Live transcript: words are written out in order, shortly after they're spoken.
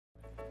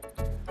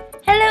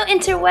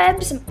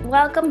interwebs,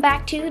 welcome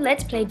back to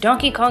Let's Play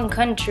Donkey Kong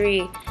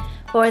Country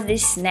for the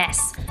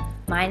SNES.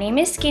 My name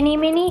is Skinny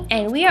Minnie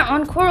and we are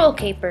on Coral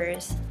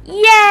Capers.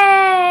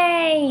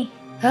 Yay!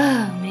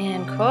 Oh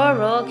man,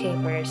 Coral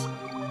Capers.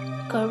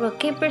 Coral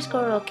Capers,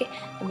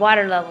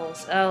 water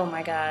levels, oh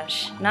my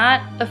gosh.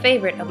 Not a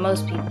favorite of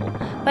most people.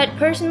 But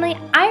personally,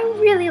 I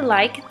really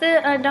like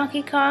the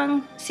Donkey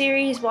Kong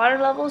series water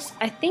levels.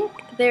 I think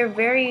they're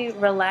very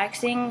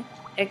relaxing,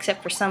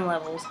 except for some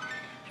levels.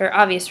 For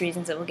obvious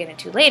reasons that we'll get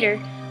into later,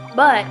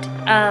 but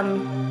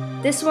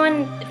this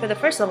one for the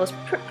first level is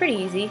pretty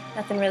easy.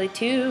 Nothing really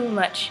too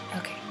much.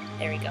 Okay,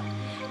 there we go.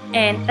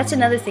 And that's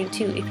another thing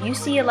too. If you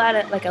see a lot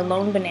of like a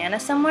lone banana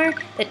somewhere,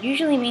 that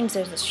usually means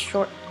there's a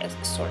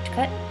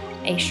shortcut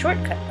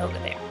over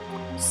there.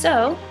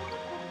 So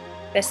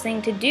best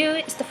thing to do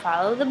is to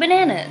follow the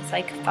bananas.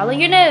 Like follow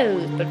your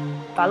nose, but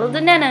follow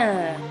the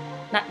nana,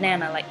 not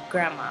nana like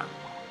grandma.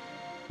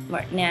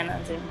 More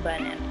nanas and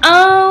banana.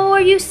 Oh,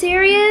 are you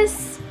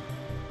serious?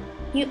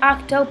 You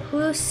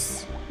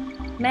octopus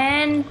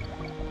man?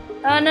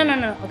 Oh,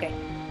 no. Okay.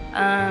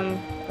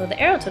 Well, the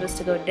arrow told us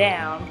to go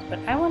down, but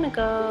I want to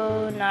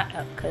go not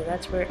up, because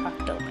that's where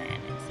Octoman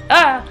is.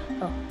 Ah!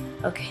 Oh,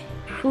 okay.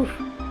 Whew.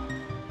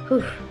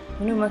 Whew.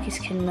 New monkeys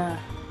can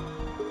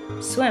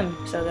swim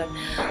so good.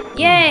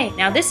 Yay!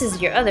 Now this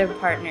is your other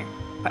partner.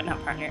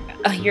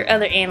 Your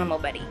other animal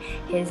buddy.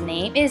 His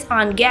name is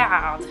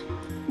Enguarde.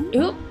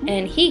 Ooh,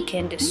 and he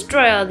can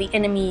destroy all the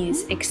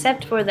enemies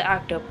except for the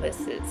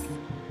octopuses.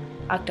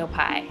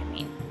 Octopi, I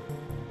mean.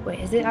 Wait,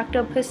 is it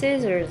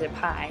octopuses or is it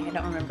pie? I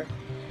don't remember.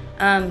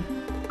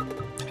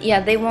 Yeah,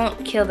 they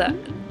won't kill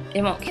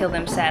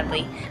them,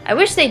 sadly. I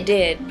wish they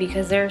did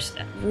because they're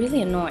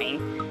really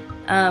annoying.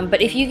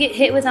 But if you get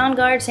hit with On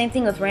Guard, same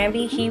thing with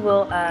Rambi, he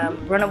will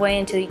run away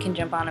until you can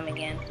jump on him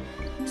again.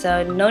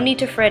 So no need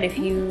to fret if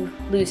you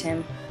lose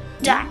him.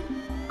 Die!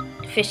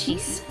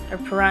 Fishies, or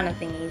piranha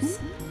thingies.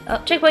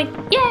 Oh, checkpoint!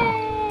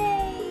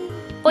 Yay!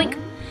 Boink!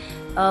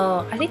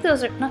 Oh, I think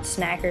those are not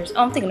snackers.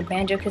 Oh, I'm thinking of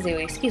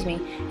Banjo-Kazooie, excuse me.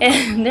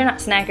 They're not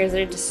snackers,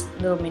 they're just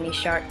little mini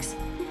sharks.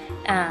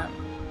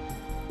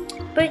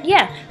 But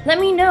yeah, let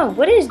me know.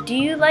 Do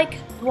you like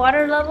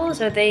water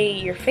levels? Are they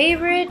your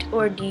favorite,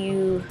 or do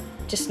you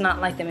just not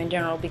like them in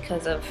general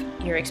because of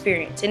your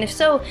experience? And if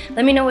so,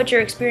 let me know what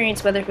your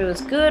experience, whether if it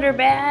was good or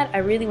bad. I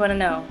really want to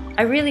know.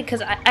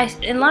 Because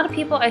in a lot of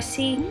people I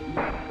see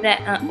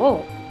that,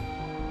 whoa.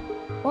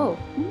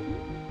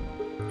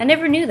 I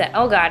never knew that.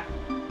 Oh god.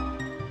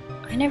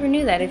 I never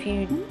knew that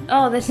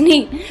oh, that's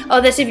neat.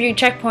 Oh, that's if you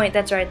checkpoint,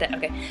 that's right,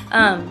 okay.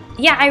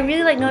 Yeah, I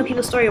really like knowing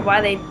people's story of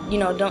why they,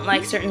 don't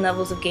like certain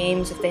levels of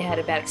games, if they had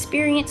a bad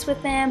experience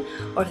with them,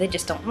 or if they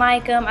just don't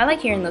like them. I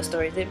like hearing those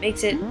stories. It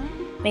makes it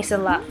a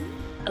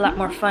lot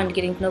more fun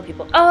getting to know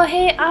people. Oh,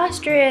 hey,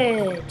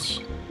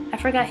 Ostrich! I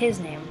forgot his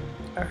name,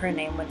 or her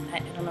name, but I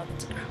don't know if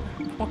it's a girl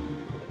or a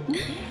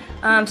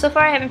boy. So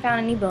far I haven't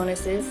found any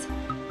bonuses.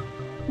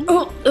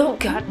 Oh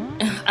god.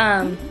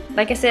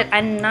 Like I said,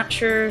 I'm not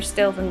sure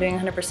still if I'm doing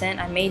 100%.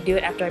 I may do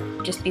it after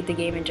I just beat the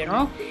game in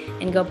general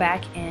and go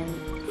back and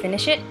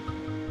finish it,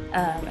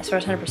 as far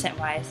as 100%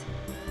 wise.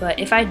 But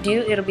if I do,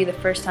 it'll be the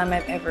first time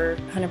I've ever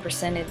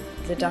 100%ed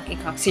the Donkey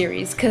Kong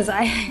series, because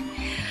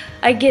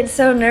I get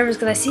so nervous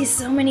because I see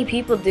so many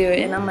people do it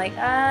and I'm like,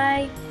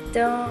 I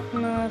don't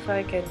know if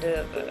I could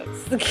do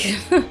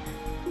this.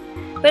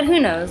 But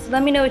who knows?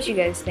 Let me know what you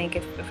guys think,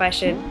 if I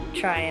should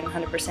try and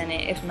 100%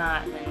 it. If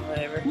not, then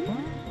whatever.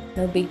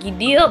 No biggie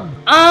deal.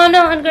 Oh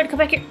no, I'm good. Come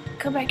back here.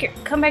 Come back here.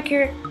 Come back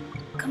here.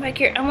 Come back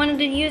here. I wanted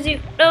to use you.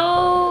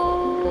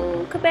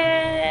 No, come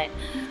back.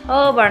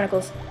 Oh,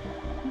 barnacles.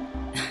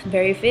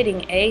 Very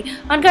fitting, eh?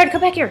 On guard, come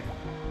back here.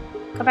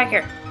 Come back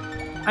here.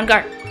 On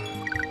guard.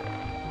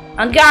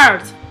 On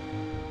guard.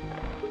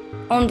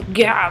 On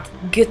guard.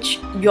 Get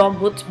your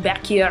butt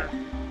back here.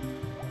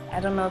 I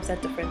don't know if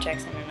that's a French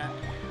accent or not.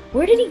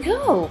 Where did he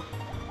go?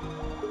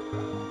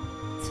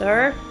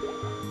 Sir?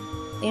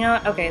 You know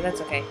what? Okay,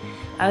 that's okay.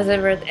 I was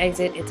over at the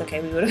exit. It's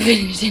okay. We would have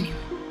finished anyway.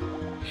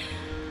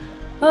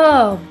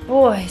 Oh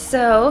boy.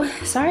 So,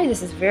 sorry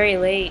this is very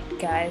late,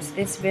 guys.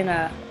 It's been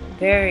a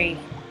very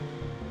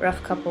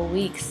rough couple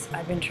weeks.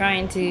 I've been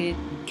trying to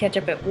catch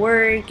up at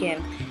work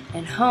and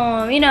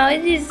home.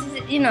 It is,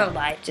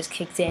 life just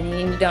kicks in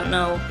and you don't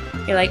know.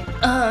 You're like,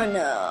 oh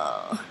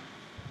no.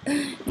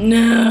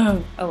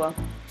 No. Oh well.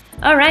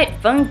 Alright,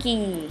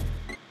 Funky.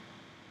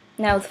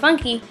 Now with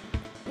Funky,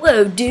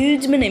 whoa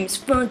dudes, my name's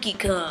Funky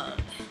Kong.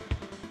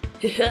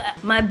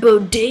 My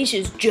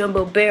bodacious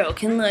jumbo barrel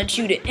can launch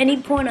you to any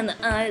point on the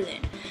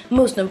island.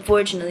 Most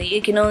unfortunately,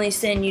 it can only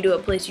send you to a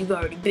place you've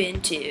already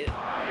been to.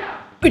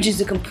 Which is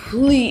a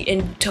complete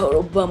and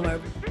total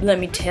bummer, let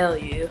me tell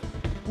you.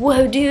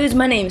 Whoa dudes,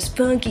 my name's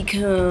Funky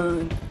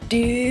Kong.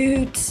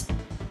 Dudes.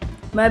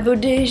 My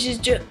bodacious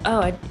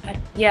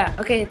yeah,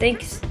 okay,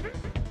 thanks.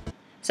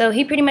 So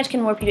he pretty much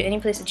can warp you to any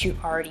place that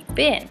you've already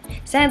been.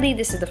 Sadly,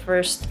 this is the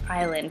first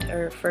island,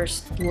 or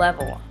first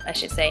level, I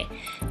should say.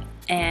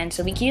 And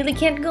so we really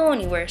can't go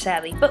anywhere,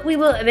 sadly, but we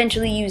will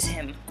eventually use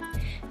him.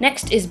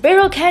 Next is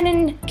Barrel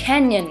Cannon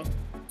Canyon.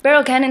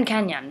 Barrel Cannon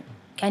Canyon.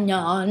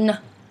 Canyon.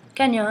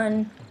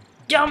 Canyon.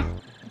 Jump.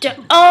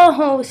 Jump.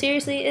 Oh,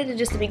 seriously? It is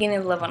just the beginning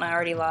of the level and I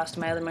already lost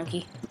my other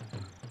monkey.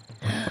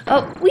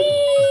 Oh,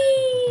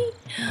 wee!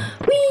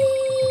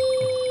 Wee!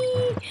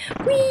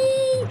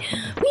 Wee!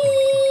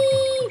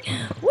 Wee!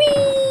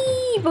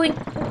 Wee! Boing.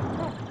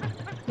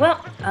 Well,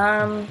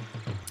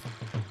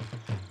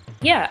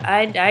 yeah,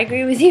 I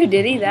agree with you,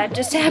 Diddy. That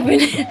just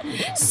happened.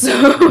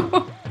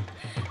 So,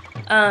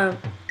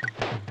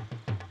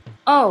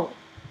 oh,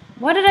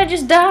 why did I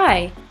just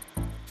die?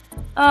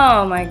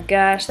 Oh my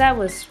gosh, that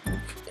was,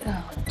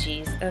 oh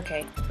jeez.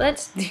 Okay,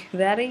 let's do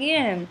that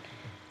again.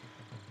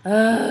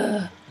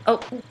 Oh,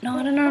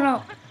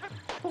 no.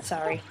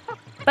 Sorry.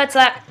 Butt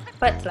slap,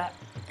 butt slap,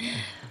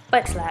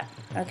 butt slap.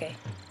 Okay.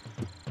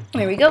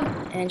 There we go.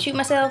 And shoot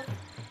myself.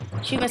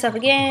 Shoot myself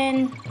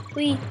again.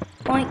 Wee,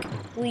 boink,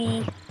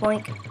 wee,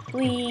 boink,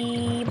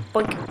 wee,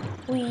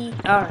 boink, wee.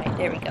 Alright,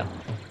 there we go.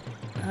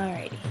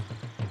 Alrighty.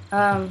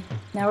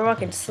 Now we're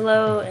walking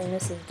slow, and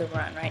this is the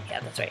run, right? Yeah,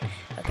 that's right.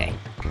 Okay.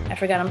 I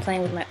forgot I'm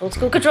playing with my old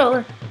school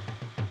controller.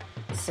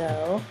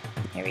 So,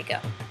 here we go.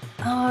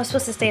 Oh, I was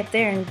supposed to stay up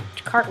there and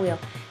cartwheel.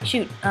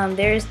 Shoot,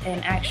 there's an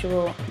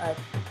actual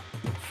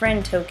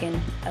friend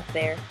token up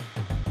there.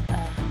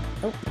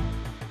 Oh.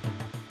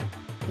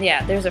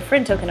 Yeah, there's a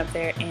friend token up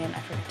there, and I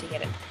forgot to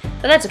get it.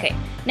 But that's okay.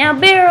 Now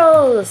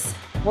barrels!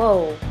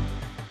 Whoa.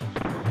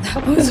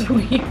 That was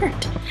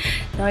weird.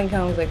 Donkey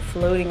Kong was like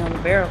floating on the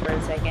barrel for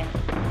a second.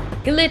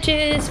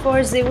 Glitches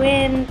for the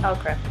win. Oh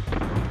crap.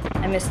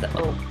 I missed the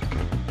O.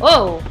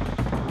 Whoa!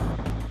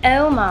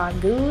 Oh my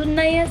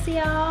goodness,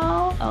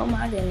 y'all. Oh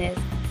my goodness.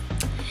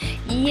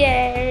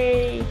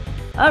 Yay!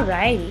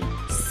 Alrighty.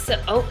 So,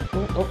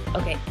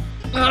 okay.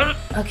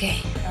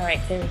 Okay,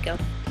 alright, there we go.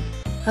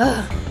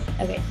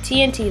 Okay,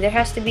 TNT, there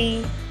has to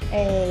be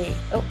a,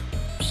 oh,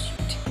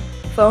 shoot.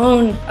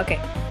 Phone. Okay,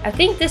 I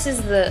think this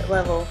is the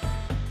level.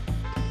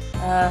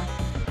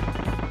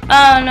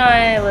 Oh no,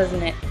 it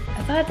wasn't it.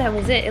 I thought that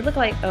was it. It looked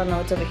like, oh no,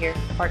 it's over here.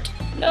 Heart.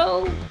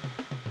 No!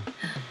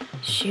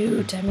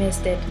 Shoot, I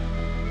missed it.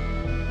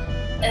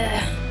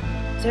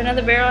 Is there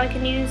another barrel I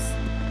can use?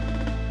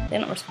 They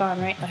don't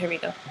respawn, right? Oh, here we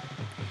go.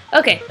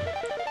 Okay.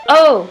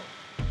 Oh!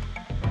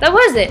 That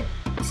was it!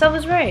 So I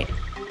was right.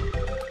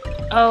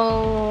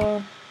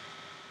 Oh.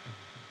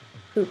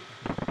 Poop.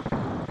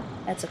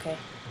 That's okay.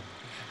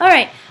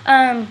 Alright,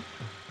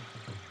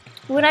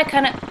 what I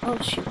kind of, oh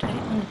shoot, I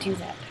didn't want to do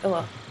that. Oh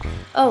well.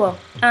 Oh well.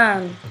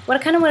 What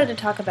I kind of wanted to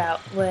talk about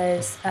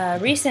was,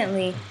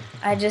 recently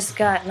I just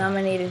got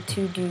nominated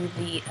to do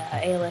the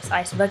ALS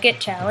Ice Bucket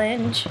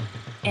Challenge.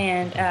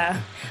 And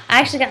I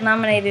actually got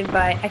nominated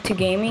by Act2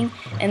 Gaming,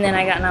 and then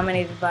I got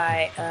nominated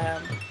by,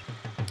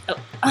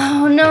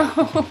 oh no!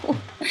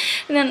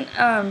 And then,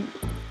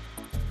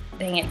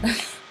 dang it.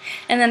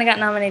 And then I got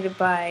nominated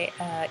by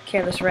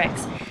Careless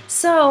Rex.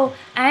 So,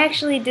 I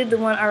actually did the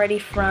one already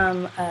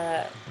from,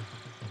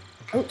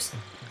 oops.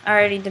 I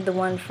already did the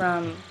one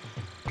from,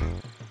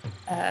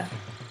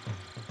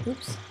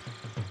 oops.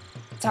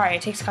 Sorry,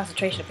 it takes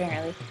concentration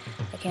apparently.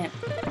 I can't,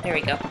 there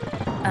we go.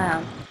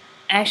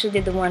 I actually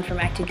did the one from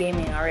Act2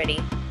 Gaming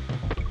already.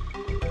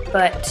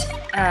 But,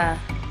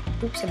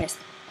 oops, I missed.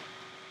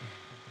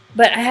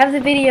 But I have the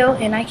video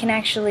and I can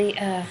actually,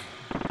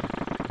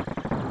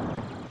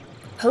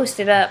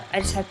 post it up. I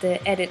just have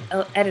to edit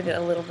it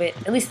a little bit,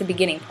 at least the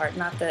beginning part,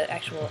 not the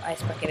actual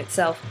ice bucket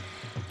itself.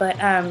 But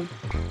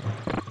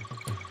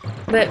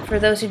for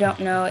those who don't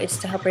know, it's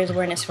to help raise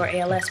awareness for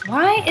ALS.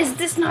 Why is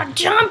this not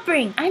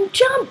jumping? I'm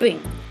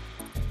jumping!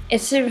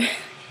 It's to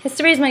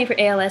raise money for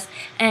ALS,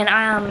 and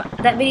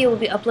that video will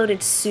be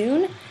uploaded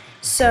soon,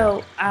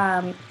 so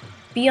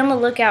be on the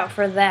lookout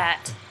for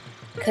that,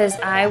 because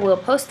I will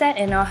post that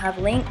and I'll have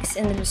links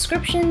in the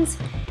descriptions,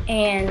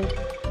 and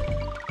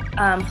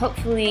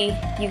hopefully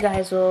you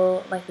guys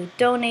will likely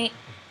donate,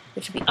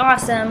 which would be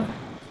awesome.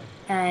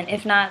 And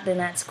if not, then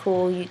that's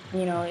cool. You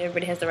know,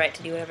 everybody has the right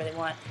to do whatever they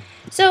want.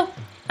 So,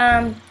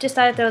 just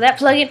thought I'd throw that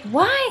plug in.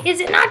 Why is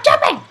it not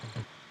jumping?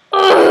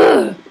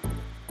 Ugh!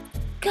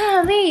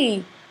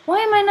 Golly, why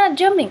am I not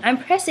jumping? I'm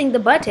pressing the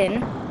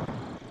button.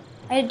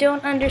 I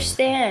don't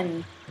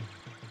understand.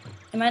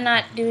 Am I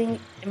not doing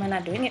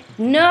it?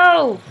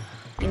 No!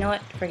 You know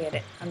what? Forget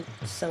it. I'm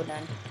so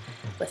done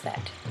with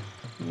that.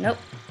 Nope.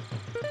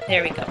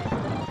 There we go.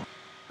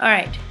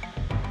 Alright.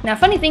 Now,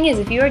 funny thing is,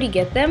 if you already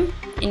get them,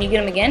 and you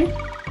get them again,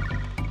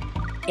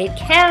 it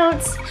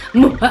counts.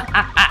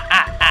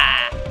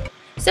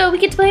 So we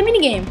get to play a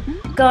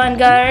minigame. Go on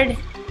guard.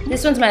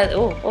 This one's my,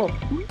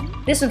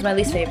 this one's my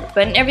least favorite.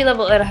 But in every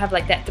level, it'll have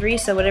like that 3,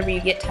 so whatever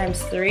you get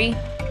times 3,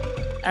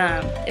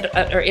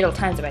 it'll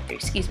times it by 3,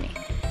 excuse me.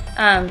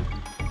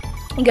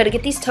 You gotta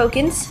get these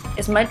tokens,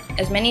 as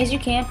many as you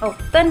can. Oh,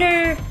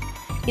 thunder!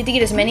 You have to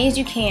get as many as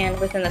you can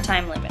within the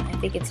time limit. I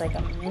think it's like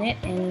a minute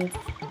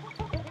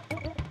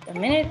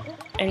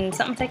and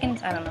something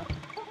seconds. I don't know.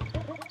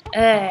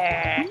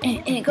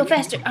 And go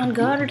faster. On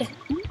guard.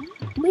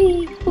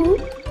 Wee, ooh,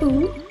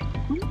 ooh.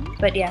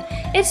 But yeah,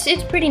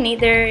 it's pretty neat.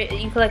 There,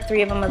 you collect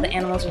 3 of them of the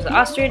animals. There's the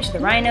ostrich, the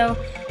rhino,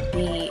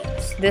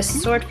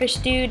 this swordfish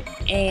dude,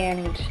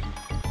 and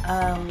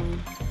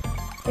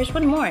There's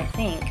one more, I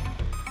think.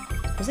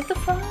 Was it the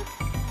frog?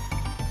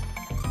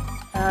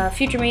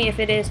 Future me, if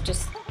it is,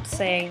 just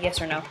say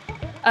yes or no.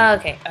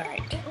 Okay,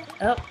 alright.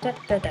 Oh.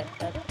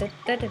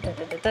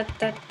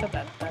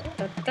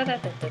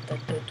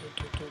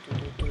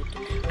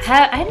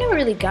 I've never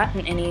really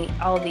gotten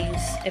all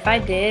these. If I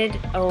did,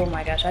 oh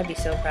my gosh, I'd be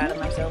so proud of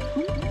myself.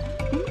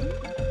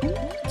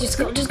 Just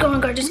go,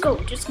 Enguarde, just go.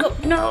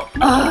 No!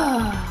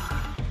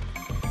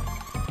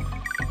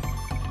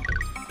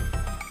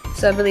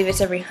 So I believe it's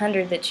every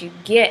 100 that you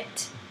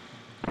get.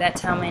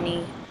 That's how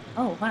many.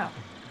 Oh wow.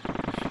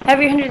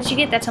 Every 100 that you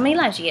get, that's how many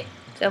lives you get.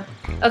 So,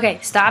 okay,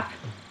 stop.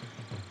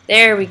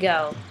 There we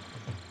go.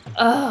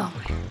 Oh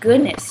my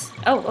goodness.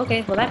 Oh,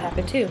 okay, well that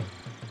happened too.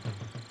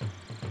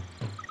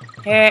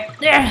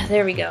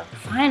 There we go.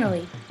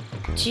 Finally.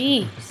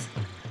 Jeez.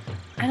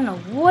 I don't know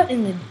what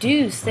in the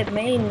deuce that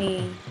made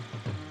me.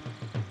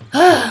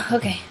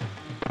 Okay.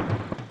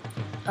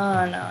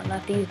 Oh no,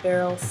 not these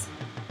barrels.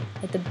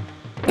 Like the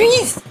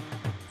beast!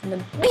 And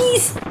the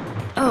beast!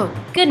 Oh,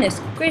 goodness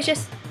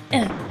gracious.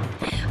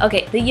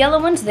 Okay, the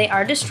yellow ones, they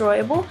are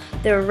destroyable.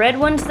 The red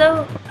ones,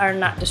 though, are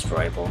not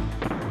destroyable.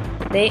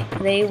 They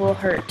will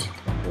hurt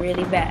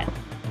really bad.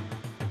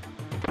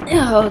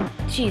 Oh,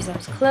 jeez, that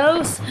was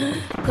close.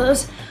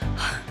 Close.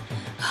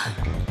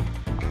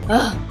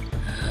 Oh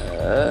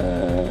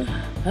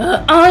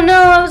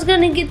no, I was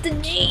gonna get the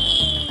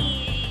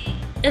G.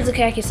 It's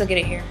okay, I can still get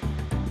it here.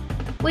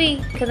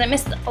 Wait, because I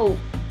missed the. Oh,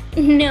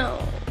 no.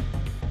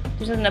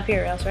 There's nothing up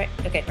here else, right?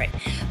 Okay, right.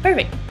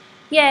 Perfect.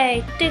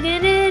 Yay.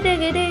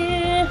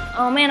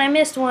 Oh man, I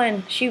missed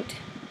one. Shoot.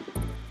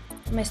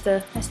 I missed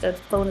a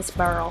bonus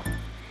barrel.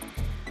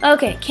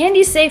 Okay,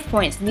 Candy's save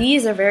points.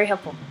 These are very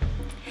helpful.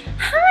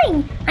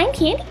 Hi, I'm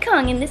Candy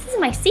Kong, and this is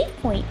my save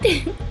point.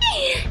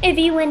 If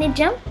you want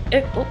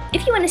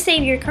to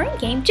save your current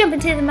game, jump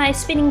into my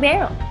spinning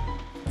barrel.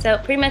 So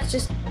pretty much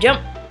just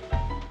jump.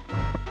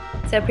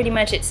 So pretty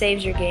much it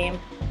saves your game.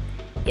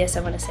 Yes,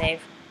 I want to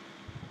save.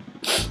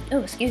 Oh,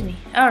 excuse me.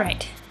 All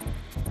right,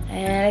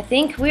 and I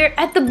think we're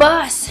at the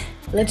boss.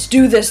 Let's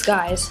do this,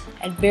 guys.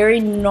 At Very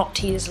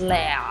Naughty's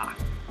lair.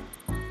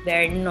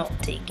 Very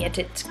naughty, get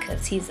it?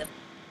 Cause he's a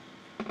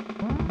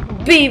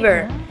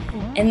beaver.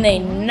 And they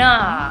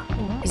gnaw.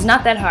 It's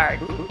not that hard.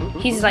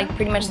 He's like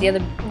pretty much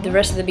the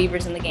rest of the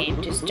beavers in the game.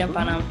 Just jump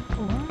on him.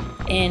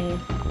 And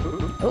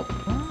oh,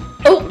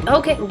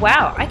 okay.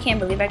 Wow, I can't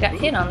believe I got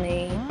hit on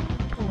the.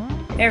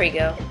 There we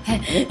go.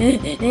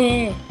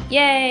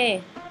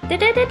 Yay!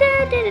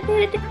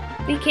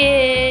 We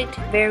kicked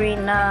Very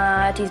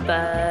Naughty's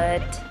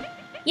butt.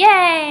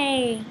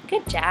 Yay!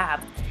 Good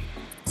job.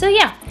 So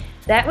yeah,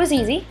 that was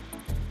easy.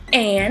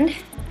 And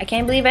I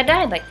can't believe I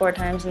died like 4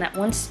 times in that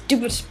one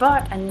stupid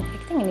spot. I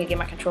think I need to get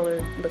my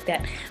controller looked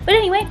at. But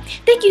anyway,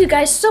 thank you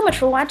guys so much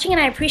for watching, and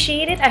I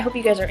appreciate it. I hope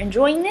you guys are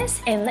enjoying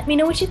this, and let me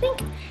know what you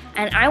think.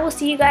 And I will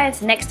see you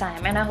guys next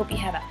time, and I hope you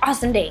have an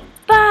awesome day.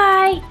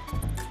 Bye!